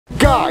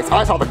Guys,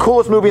 I saw the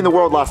coolest movie in the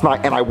world last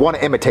night and I want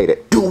to imitate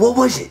it. Dude, what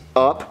was it?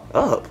 Up.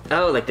 Up?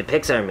 Oh, like the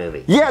Pixar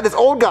movie. Yeah, this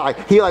old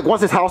guy, he like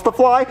wants his house to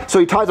fly, so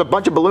he ties a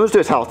bunch of balloons to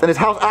his house and his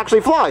house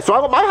actually flies. So I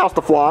want my house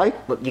to fly.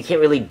 Well, you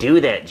can't really do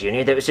that,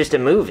 Junior. That was just a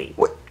movie.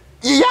 What?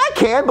 Yeah, I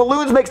can.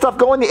 Balloons make stuff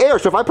go in the air,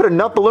 so if I put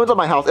enough balloons on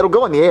my house, it'll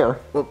go in the air.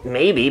 Well,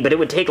 maybe, but it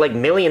would take like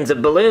millions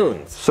of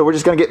balloons. So we're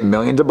just gonna get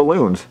millions of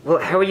balloons. Well,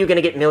 how are you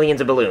gonna get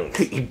millions of balloons?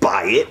 You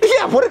buy it?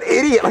 Yeah, what an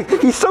idiot.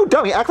 Like, he's so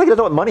dumb. He acts like he doesn't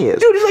know what money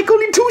is. Dude, it's like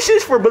only 2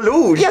 cents for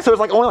balloons. Yeah, so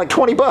it's like only like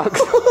 20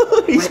 bucks.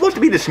 He's supposed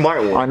to be the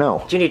smart one. I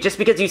know. Junior, just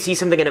because you see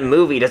something in a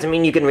movie doesn't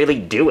mean you can really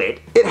do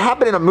it. It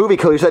happened in a movie,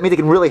 Cody, so that means it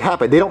can really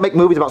happen. They don't make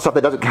movies about stuff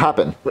that doesn't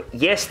happen. Well,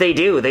 yes, they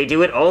do. They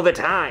do it all the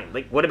time.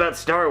 Like, what about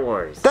Star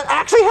Wars? That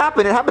actually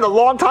happened. It happened a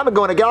long time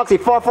ago in a galaxy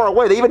far, far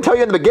away. They even tell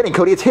you in the beginning,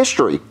 Cody, it's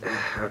history.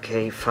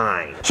 Okay,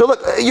 fine. So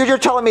look, you're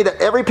telling me that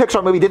every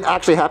Pixar movie didn't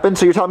actually happen?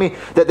 So you're telling me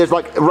that there's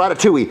like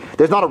Ratatouille,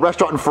 there's not a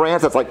restaurant in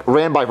France that's like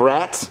ran by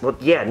rats? Well,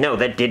 yeah, no,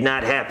 that did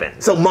not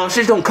happen. So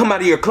monsters don't come out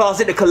of your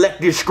closet to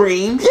collect your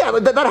screams? Yeah,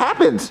 that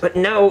happens. But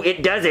no,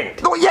 it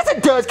doesn't. Oh, yes,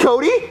 it does,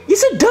 Cody.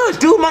 Yes, it does,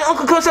 dude. My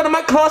uncle comes out of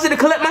my closet to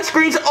collect my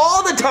screens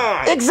all the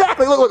time.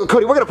 Exactly. Look,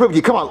 Cody, we're gonna prove it to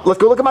you. Come on,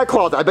 let's go look at my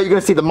closet. I bet you're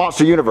gonna see the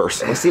monster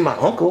universe. I see my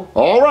uncle.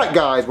 All right,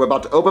 guys, we're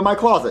about to open my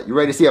closet. You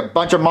ready to see a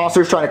bunch of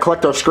monsters trying to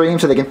collect our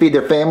screams so they can feed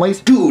their families?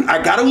 Dude, I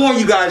gotta warn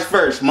you guys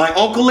first. My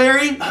Uncle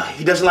Larry,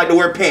 he doesn't like to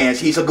wear pants.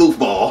 He's a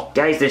goofball.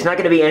 Guys, there's not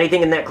gonna be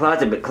anything in that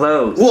closet but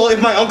clothes. Well,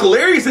 if my Uncle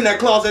Larry's in that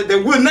closet,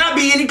 there will not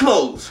be any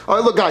clothes. All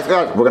right, look, guys,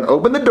 we're gonna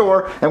open the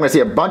door and we're gonna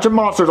see a bunch of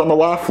monsters on the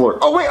laugh floor.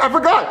 Oh, wait, I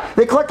forgot.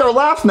 They collect our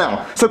laughs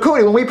now. So,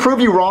 Cody, when we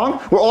prove you wrong,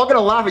 we're all gonna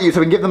laugh at you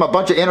so we can give them a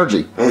bunch of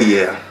energy. Oh,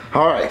 yeah.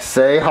 All right,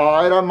 say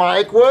hi to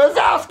Mike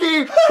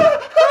Wazowski.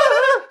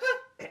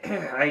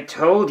 I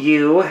told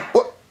you.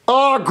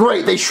 Oh,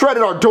 great, they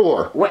shredded our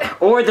door.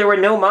 What? Or there were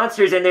no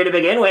monsters in there to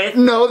begin with.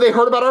 No, they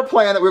heard about our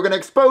plan that we were going to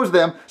expose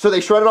them, so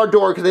they shredded our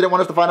door because they didn't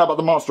want us to find out about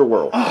the monster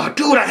world. Oh,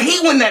 dude, I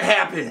hate when that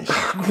happens.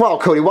 Wow,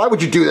 Cody, why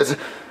would you do this?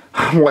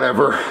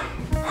 Whatever.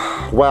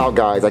 Wow,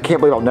 guys, I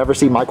can't believe I'll never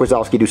see Mike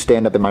Wazowski do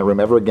stand-up in my room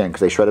ever again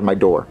because they shredded my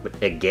door.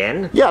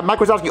 Again? Yeah, Mike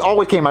Wazowski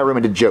always came in my room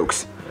and did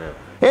jokes.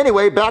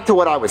 Anyway, back to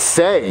what I was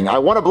saying. I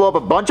want to blow up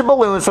a bunch of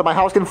balloons so my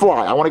house can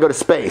fly. I want to go to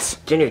space.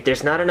 Junior,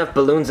 there's not enough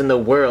balloons in the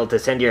world to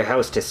send your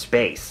house to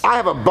space. I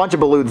have a bunch of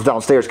balloons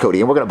downstairs, Cody,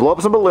 and we're going to blow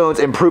up some balloons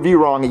and prove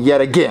you wrong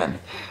yet again.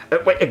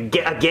 Wait,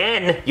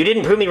 again? You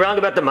didn't prove me wrong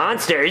about the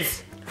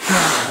monsters.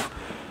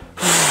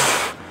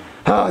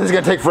 Oh, this is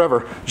going to take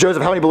forever.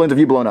 Joseph, how many balloons have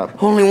you blown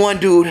up? Only one,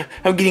 dude.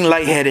 I'm getting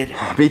lightheaded.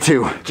 Me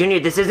too. Junior,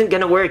 this isn't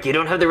going to work. You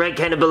don't have the right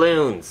kind of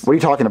balloons. What are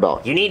you talking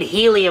about? You need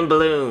helium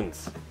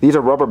balloons. These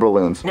are rubber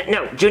balloons.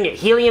 No, Junior,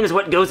 helium is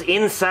what goes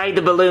inside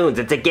the balloons.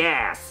 It's a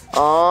gas.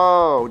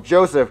 Oh,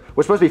 Joseph,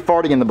 we're supposed to be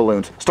farting in the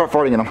balloons. Start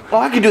farting in them. Oh,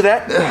 I can do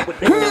that.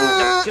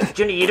 No,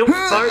 Junior, you don't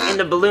fart in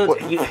the balloons.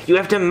 You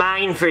have to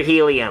mine for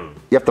helium.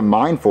 You have to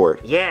mine for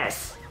it.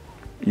 Yes.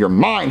 You're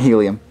mine,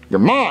 helium. You're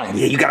mine.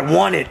 Yeah, you gotta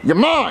want it. You're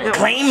mine. No.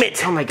 Claim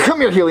it. Oh my God.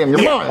 Come here, helium.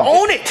 You're Yeah, mine.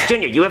 own it.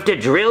 Junior, you have to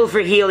drill for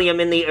helium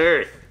in the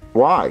earth.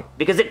 Why?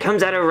 Because it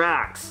comes out of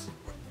rocks.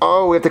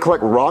 Oh, we have to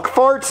collect rock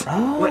farts?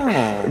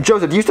 Oh.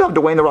 Joseph, do you still have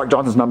Dwayne The Rock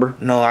Johnson's number?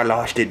 No, I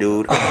lost it,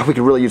 dude. We could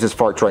really use his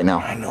farts right now.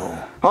 I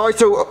know. All right,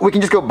 so we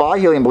can just go buy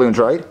helium balloons,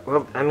 right?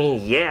 Well, I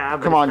mean, yeah.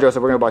 But Come on,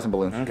 Joseph, we're going to buy some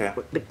balloons. Okay.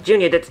 But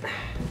Junior, that's...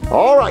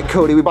 All right,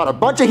 Cody, we bought a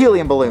bunch of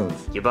helium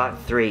balloons. You bought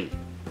 3.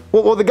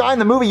 Well, the guy in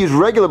the movie used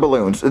regular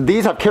balloons.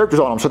 These have characters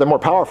on them, so they're more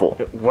powerful.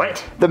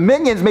 What? The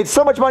Minions made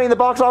so much money in the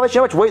box office. You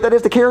know how much weight that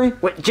is to carry?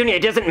 What, Junior,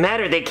 it doesn't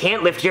matter. They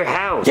can't lift your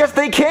house. Yes,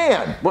 they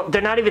can. Well, they're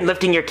not even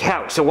lifting your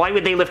couch, so why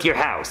would they lift your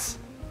house?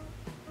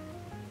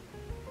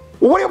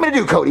 Well, what do you want me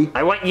to do, Cody?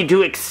 I want you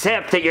to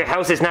accept that your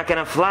house is not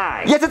gonna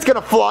fly. Yes, it's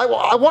gonna fly. Well,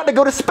 I want to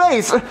go to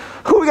space.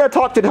 Who are we gonna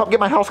talk to help get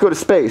my house go to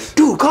space?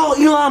 Dude, call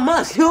Elon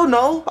Musk. He'll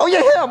know. Oh,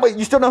 yeah, him. Wait,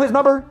 you still know his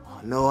number?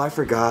 No, I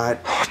forgot.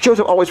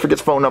 Joseph always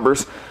forgets phone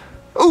numbers.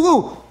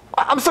 Ooh,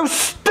 I'm so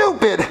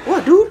stupid.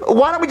 What, dude?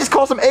 Why don't we just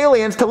call some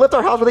aliens to lift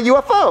our house with a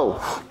UFO?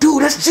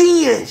 Dude, that's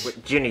genius.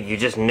 Junior, you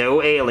just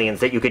know aliens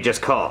that you could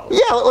just call.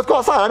 Yeah, let's go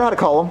outside. I know how to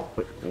call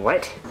them.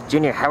 What?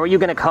 Junior, how are you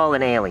gonna call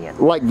an alien?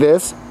 Like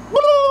this.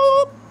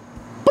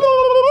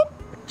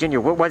 Junior,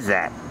 what was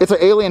that? It's an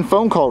alien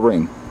phone call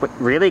ring. What,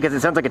 really? Because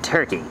it sounds like a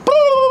turkey.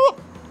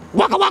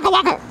 Waka waka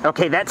waka.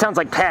 Okay, that sounds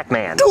like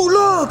Pac-Man. Dude,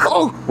 look.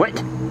 Oh.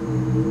 What?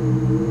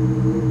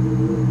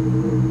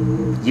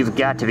 You've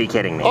got to be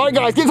kidding me. All right,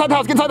 guys, get inside the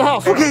house. Get inside the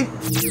house. Okay.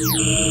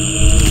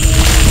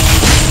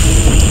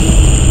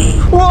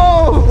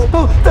 Whoa!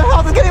 Oh, the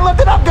house is getting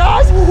lifted up,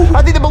 guys.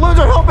 I think the balloons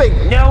are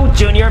helping. No,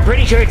 Junior, I'm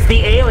pretty sure it's the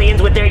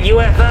aliens with their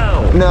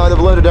UFO. No, the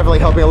balloons are definitely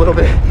helping a little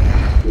bit.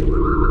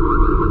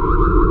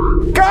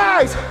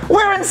 Guys,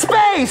 we're in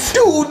space!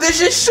 Dude,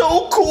 this is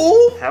so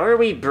cool. How are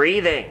we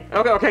breathing?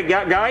 Okay,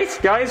 guys,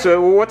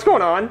 what's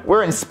going on?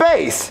 We're in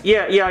space!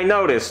 Yeah, I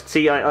noticed.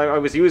 See, I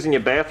was using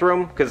your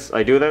bathroom, because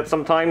I do that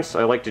sometimes.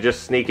 I like to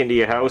just sneak into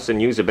your house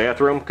and use a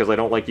bathroom, because I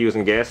don't like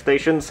using gas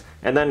stations.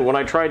 And then when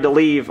I tried to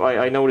leave,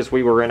 I noticed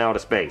we were in outer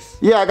space.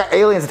 Yeah, I got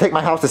aliens to take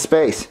my house to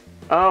space.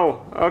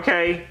 Oh,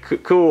 okay,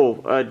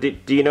 cool. Do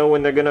you know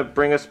when they're gonna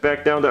bring us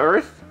back down to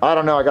Earth? I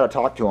don't know. I gotta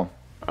talk to him.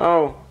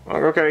 Oh,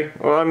 okay.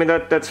 Well, I mean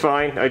that's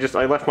fine. I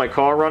left my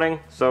car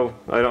running, so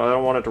I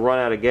don't want it to run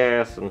out of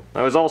gas. And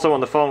I was also on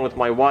the phone with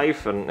my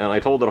wife, and I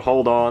told her to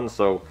hold on.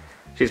 So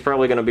she's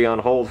probably gonna be on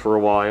hold for a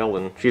while.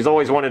 And she's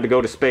always wanted to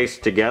go to space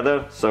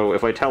together. So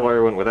if I tell her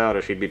I went without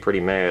her, she'd be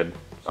pretty mad.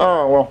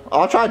 Oh well,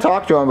 I'll try to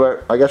talk to him,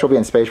 but I guess we'll be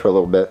in space for a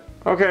little bit.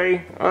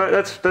 Okay,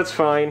 that's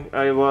fine.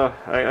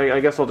 I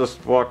guess I'll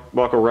just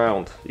walk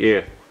around.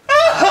 Yeah.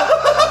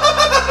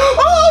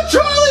 Oh,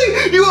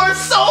 Charlie, you are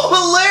so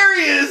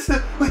hilarious.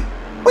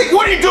 Wait,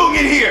 what are you doing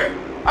in here?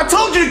 I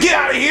told you to get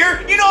out of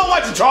here. You know I'm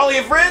watching Charlie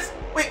and Friends.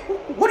 Wait,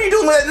 what are you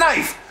doing with that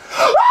knife?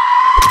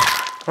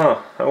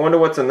 Huh, I wonder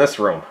what's in this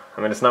room.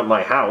 I mean, it's not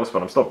my house,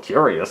 but I'm still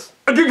curious.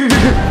 Buddy!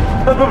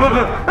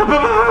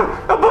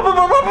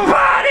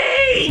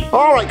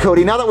 All right,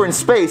 Cody. Now that we're in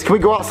space, can we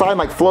go outside and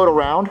like float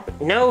around?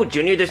 No,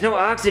 Junior, there's no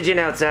oxygen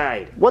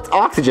outside. What's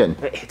oxygen?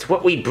 It's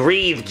what we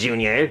breathe,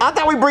 Junior. I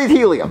thought we breathe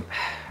helium.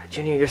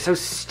 Junior, you're so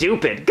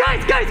stupid.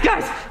 Guys!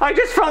 I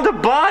just found a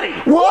body!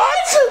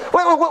 What?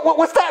 Wait,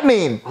 what's that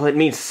mean? Well, it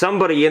means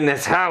somebody in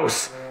this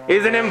house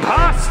is an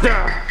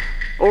imposter!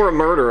 Or a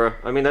murderer.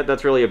 I mean,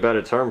 that's really a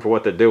better term for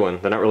what they're doing.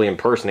 They're not really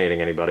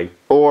impersonating anybody.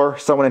 Or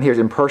someone in here is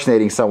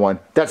impersonating someone.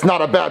 That's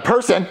not a bad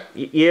person.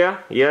 Yeah,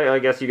 I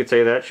guess you could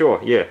say that. Sure,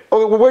 yeah.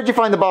 Oh, well, where'd you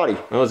find the body?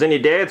 It was in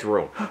your dad's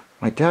room.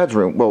 My dad's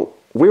room. Well,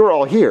 we were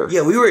all here.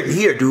 Yeah, we were in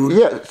here, dude.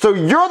 Yeah, so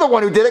you're the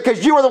one who did it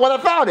because you were the one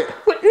that found it.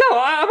 What? No,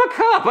 I'm a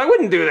cop. I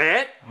wouldn't do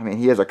that. I mean,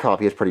 he is a cop.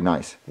 He is pretty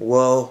nice.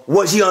 Well,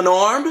 was he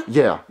unarmed?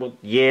 Yeah. Well,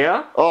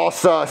 yeah? Oh,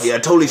 sus. Yeah,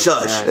 totally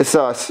shush. It's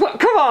sus. Well,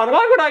 come on,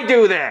 why would I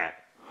do that?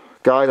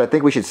 Guys, I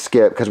think we should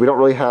skip because we don't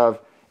really have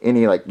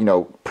any, like,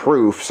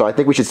 proof. So I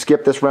think we should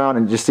skip this round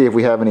and just see if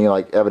we have any,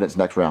 like, evidence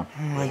next round.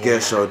 I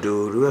guess so,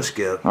 dude. Let's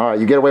skip. All right,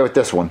 you get away with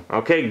this one.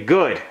 Okay,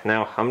 good.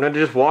 Now, I'm gonna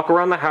just walk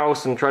around the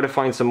house and try to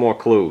find some more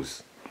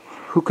clues.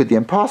 Who could the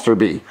imposter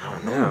be?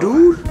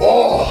 Dude?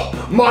 Oh,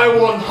 my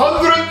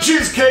 100th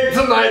cheesecake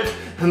tonight,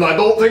 and I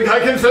don't think I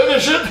can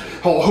finish it.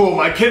 Oh, who am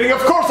I kidding?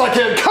 Of course I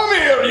can. Come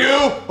here,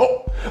 you.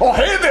 Oh,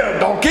 hey there,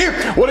 donkey.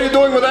 What are you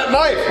doing with that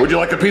knife? Would you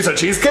like a piece of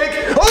cheesecake?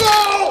 Oh,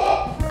 no!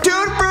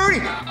 Tutti frutti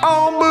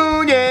on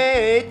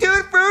booty,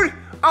 tutti frutti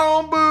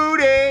on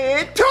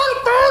booty, tutti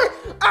frutti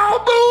on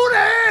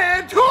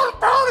booty, tutti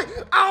frutti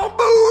on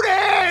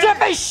booty.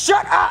 Jeffy,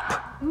 shut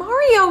up!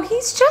 Mario,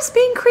 he's just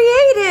being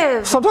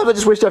creative. Sometimes I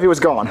just wish Jeffy was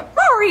gone.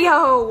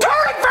 Mario!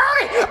 Tutti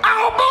frutti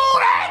on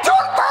booty,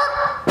 tutti frutti.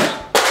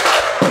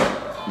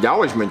 That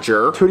was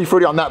mature. Tutti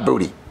frutti on that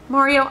booty.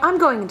 Mario, I'm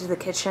going into the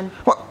kitchen.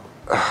 What?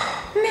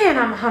 Man,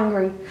 I'm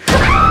hungry.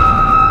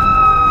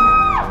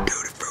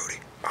 Tutti frutti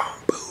on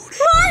booty.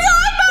 Mario,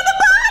 I found a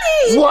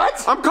body! What?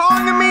 I'm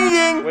calling a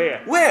meeting.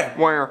 Where?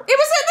 Where? It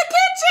was in the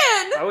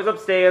kitchen! I was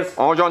upstairs.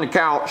 I was on the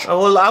couch. Oh,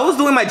 well, I was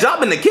doing my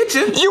job in the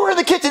kitchen. You were in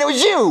the kitchen. It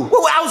was you.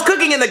 Well, I was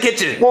cooking in the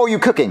kitchen. What were you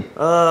cooking?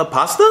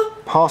 Pasta?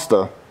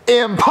 Pasta.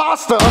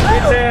 Imposter!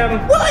 It's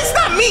him. Well, it's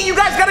not me. You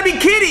guys gotta be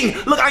kidding.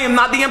 Look, I am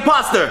not the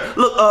imposter.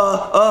 Look,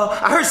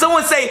 I heard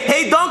someone say,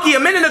 "Hey, donkey," a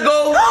minute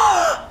ago.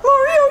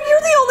 Mario,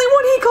 you're the only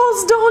one he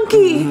calls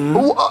Donkey.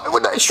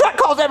 Shrek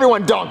calls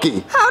everyone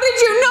donkey. How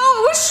did you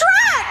know it was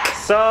Shrek?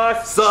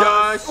 Sus.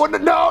 Sus. Well,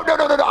 no.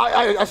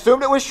 I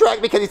assumed it was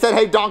Shrek because he said,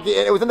 hey, donkey,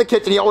 and it was in the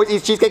kitchen. He always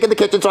eats cheesecake in the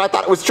kitchen, so I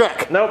thought it was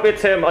Shrek. Nope,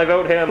 it's him. I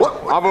vote him.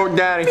 What? I vote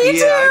Daddy. Me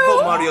Yeah, I too.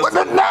 vote Mario. What?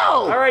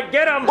 No! All right,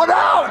 get him. What?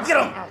 No! Get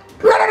him. No!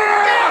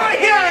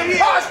 Get him.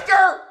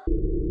 Imposter!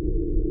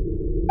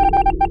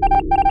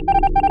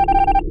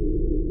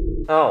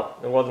 Oh,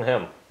 it wasn't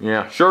him.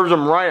 Yeah, serves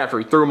him right after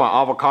he threw my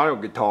avocado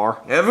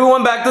guitar.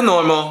 Everyone back to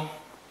normal.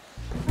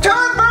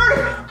 Turn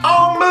booty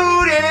on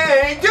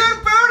booty. Turn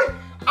booty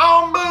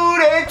on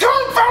booty.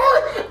 Turn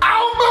booty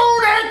on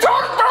booty.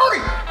 Turn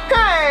booty.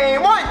 Hey,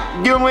 what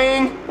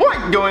doing?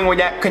 What doing with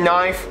that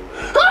knife?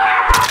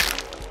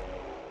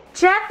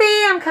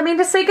 Jeffy, I'm coming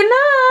to say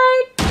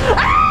goodnight.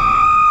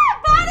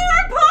 Body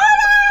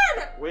reported!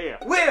 Where?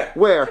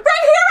 Where? Right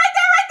here,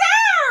 right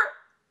there!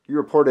 You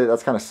reported it.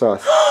 That's kind of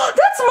sus.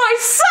 That's my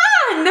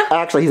son!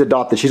 Actually, he's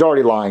adopted. She's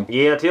already lying.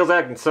 Yeah, Teal's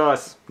acting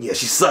sus. Yeah,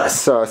 she's sus.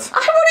 Sus. I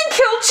wouldn't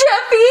kill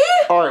Jeffy!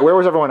 All right, where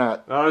was everyone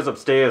at? I was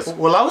upstairs.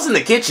 Well, I was in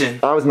the kitchen.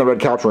 I was in the red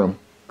couch room.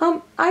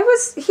 I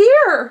was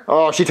here.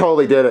 Oh, she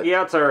totally did it.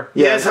 Yeah, it's her.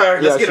 Yeah, it's her.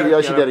 Let's Yeah, get her.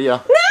 yeah, she did it, yeah.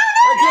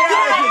 Get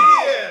out of here!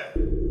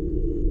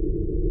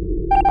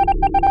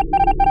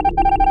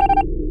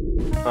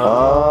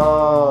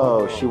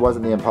 Oh, she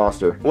wasn't the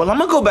imposter. Well, I'm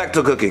gonna go back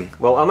to cooking.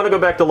 Well, I'm gonna go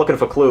back to looking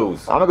for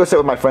clues. I'm gonna go sit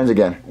with my friends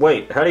again.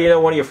 Wait, how do you know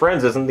one of your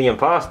friends isn't the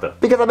imposter?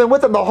 Because I've been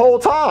with them the whole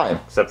time.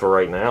 Except for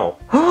right now.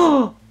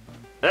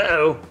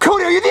 Uh-oh.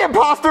 Cody, are you the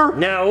imposter?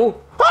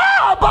 No.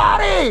 Ah,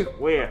 body!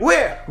 Where?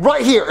 Where?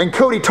 Right here, and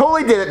Cody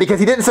totally did it because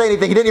he didn't say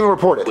anything. He didn't even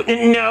report it.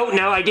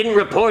 No, I didn't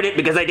report it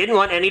because I didn't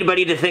want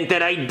anybody to think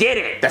that I did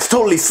it. That's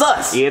totally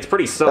sus. Yeah, it's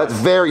pretty sus. That's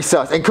very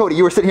sus. And Cody,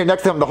 you were sitting here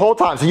next to him the whole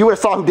time, so you would have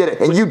saw who did it,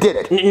 and you did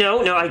it. No,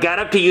 I got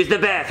up to use the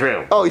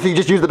bathroom. Oh, so you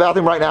just used the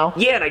bathroom right now?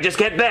 Yeah, and I just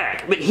got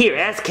back. But here,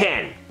 ask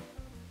Ken.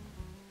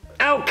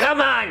 Oh, come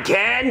on,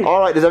 Ken.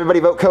 All right, does everybody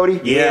vote Cody?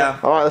 Yeah.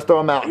 All right, let's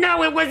throw him out.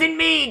 No, it wasn't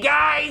me,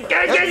 guys.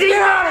 Get Get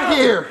out of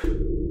here!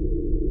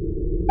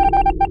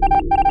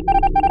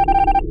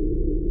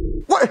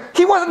 What?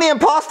 He wasn't the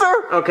imposter?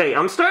 Okay,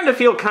 I'm starting to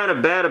feel kind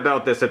of bad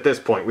about this at this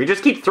point. We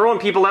just keep throwing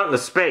people out into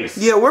space.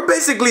 Yeah, we're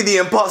basically the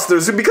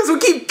imposters because we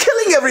keep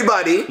killing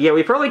everybody. Yeah,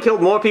 we probably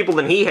killed more people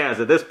than he has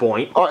at this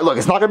point. All right, look,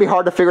 it's not going to be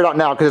hard to figure it out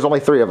now because there's only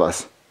 3 of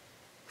us.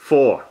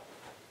 4.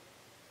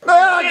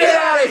 Ah, get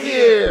out of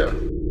here!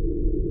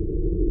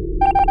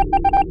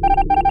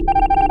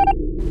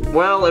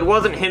 Well, it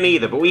wasn't him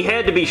either, but we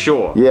had to be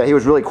sure. Yeah, he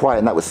was really quiet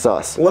and that was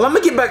sus. Well, I'm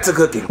gonna get back to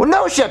cooking. Well,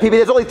 no, Chef PB,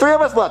 there's only 3 of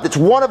us left. It's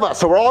 1 of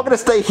us, so we're all going to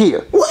stay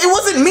here. Well, it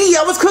wasn't me.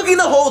 I was cooking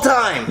the whole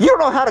time. You don't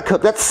know how to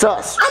cook. That's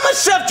sus. I'm a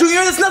chef,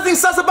 Junior. There's nothing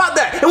sus about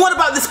that. And what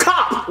about this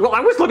cop? Well,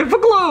 I was looking for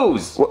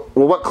clues. Well,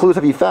 what clues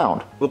have you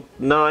found? Well,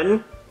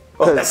 none.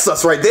 Oh, that's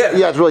sus right there.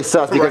 Yeah, it's really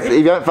sus because Right.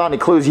 if you haven't found any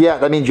clues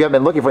yet, that means you haven't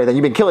been looking for anything.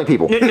 You've been killing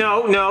people.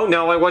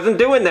 No, I wasn't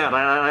doing that.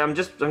 I'm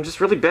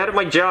just really bad at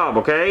my job,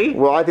 okay?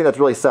 Well, I think that's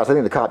really sus. I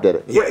think the cop did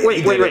it. Yeah,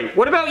 he did it. Wait.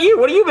 What about you?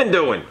 What have you been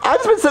doing? I've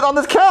just been sitting on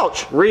this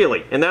couch.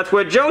 Really? And that's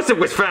where Joseph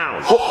was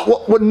found.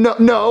 Well,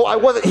 no, I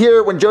wasn't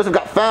here when Joseph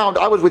got found.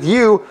 I was with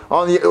you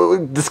on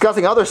the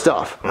discussing other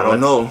stuff. I don't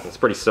know. That's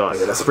pretty sus.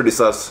 Yeah, that's pretty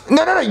sus.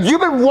 No, you've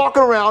been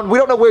walking around. We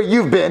don't know where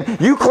you've been.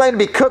 You claim to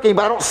be cooking,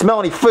 but I don't smell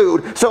any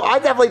food. So I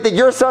definitely think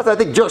you're sus. I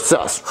think you're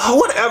sus. Oh,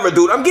 whatever,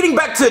 dude. I'm getting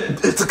back to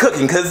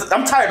cooking because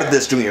I'm tired of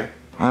this, Junior.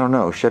 I don't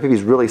know. Chef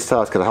Evie's really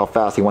sus because of how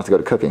fast he wants to go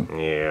to cooking.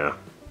 Yeah.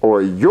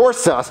 Or you're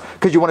sus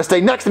because you want to stay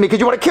next to me because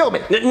you want to kill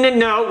me.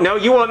 No,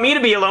 you want me to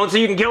be alone so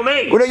you can kill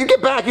me. Well, no, you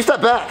get back. You step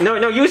back.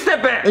 No, you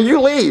step back. And you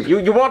leave.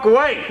 You walk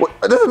away. Well,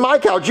 this is my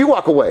couch. You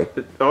walk away.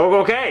 Oh,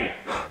 okay.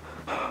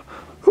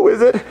 Who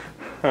is it?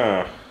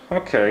 Huh.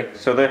 Okay,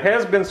 so there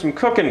has been some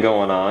cooking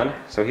going on,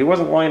 so he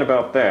wasn't lying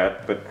about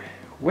that, but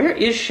where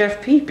is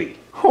Chef Pee-Pee?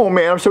 Oh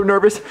man, I'm so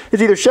nervous.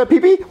 It's either Chef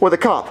Pee-Pee or the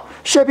cop.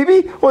 Chef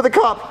Pee-Pee or the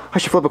cop. I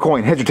should flip a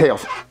coin. Heads or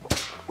tails.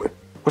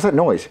 What's that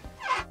noise?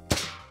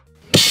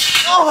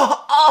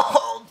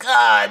 Oh,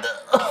 God.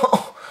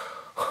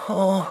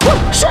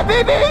 Chef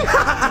Pee-Pee!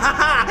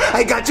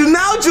 I got you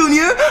now,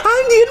 Junior.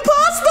 I'm the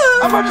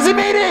imposter. Emergency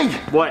meeting!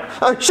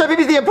 What? Chef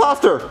Pee-Pee's the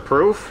imposter.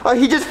 Proof?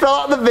 He just fell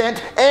out of the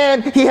vent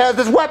and he has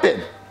this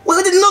weapon. Well,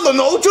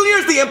 no.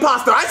 Junior's the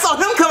imposter. I saw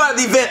him come out of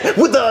the vent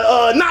with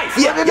the knife.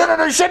 Yeah.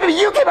 No, Chef Pee-Pee,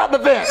 you came out the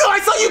vent. No, I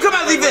saw you come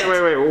out of the vent.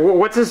 Wait.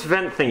 What's this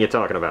vent thing you're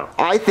talking about?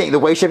 I think the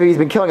way Chef Pee-Pee's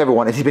been killing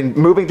everyone is he's been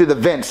moving through the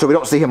vents so we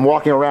don't see him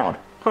walking around.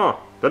 Huh.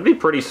 That'd be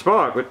pretty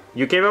smart, but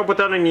you came up with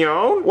that on your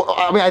own? Well,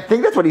 I mean, I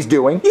think that's what he's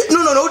doing. Yeah,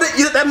 no.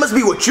 That must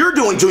be what you're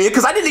doing, Junior,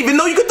 because I didn't even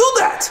know you could do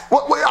that.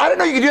 Wait, I didn't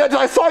know you could do that until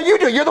I saw you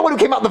do it. You're the one who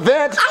came out the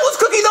vent. I was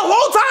cooking the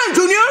whole time,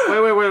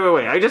 Junior.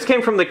 Wait. I just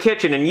came from the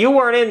kitchen and you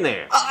weren't in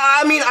there.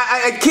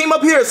 I came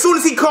up here as soon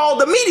as he called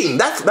the meeting.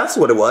 That's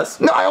what it was.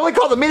 No, I only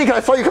called the meeting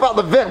because I saw you come out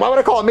the vent. Why would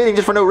I call a meeting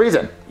just for no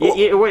reason?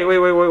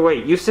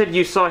 Wait. You said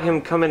you saw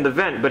him come in the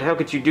vent, but how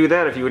could you do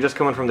that if you were just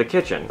coming from the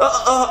kitchen?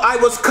 I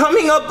was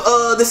coming up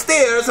the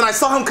stairs and I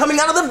saw him coming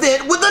out of the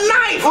vent with a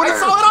knife. I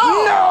saw it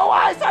all. No,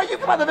 I saw you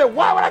come out the vent.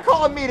 Why would I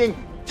call a meeting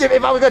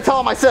if I was going to tell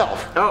him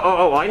myself?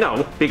 Oh, I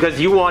know. Because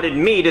you wanted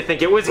me to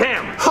think it was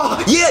him.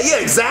 Yeah,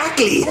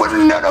 exactly.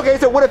 No, okay,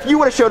 so what if you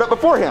would have showed up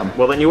before him?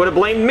 Well, then you would have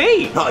blamed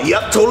me.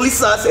 Yep, totally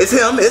sus. It's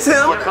him.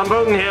 Yep, I'm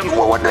voting him.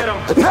 What? Get him.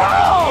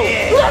 No!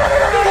 Get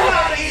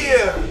out of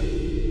here.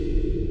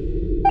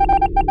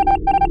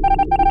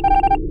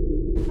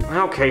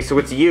 Okay, so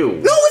it's you.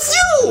 No, it's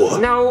you.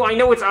 No, I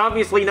know it's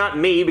obviously not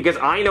me because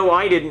I know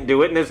I didn't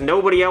do it and there's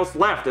nobody else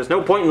left. There's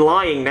no point in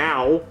lying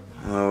now.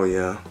 Oh,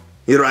 yeah.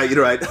 You're right.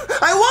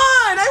 I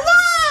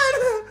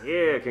won!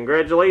 Yeah,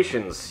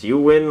 congratulations. You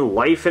win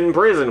life in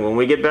prison when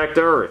we get back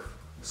to Earth.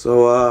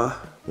 So,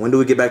 when do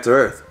we get back to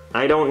Earth?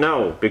 I don't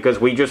know, because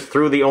we just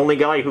threw the only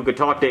guy who could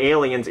talk to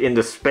aliens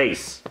into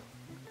space.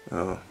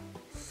 Oh.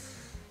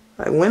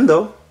 I win,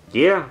 though.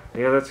 Yeah,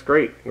 that's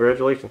great.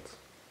 Congratulations.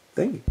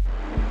 Thank you.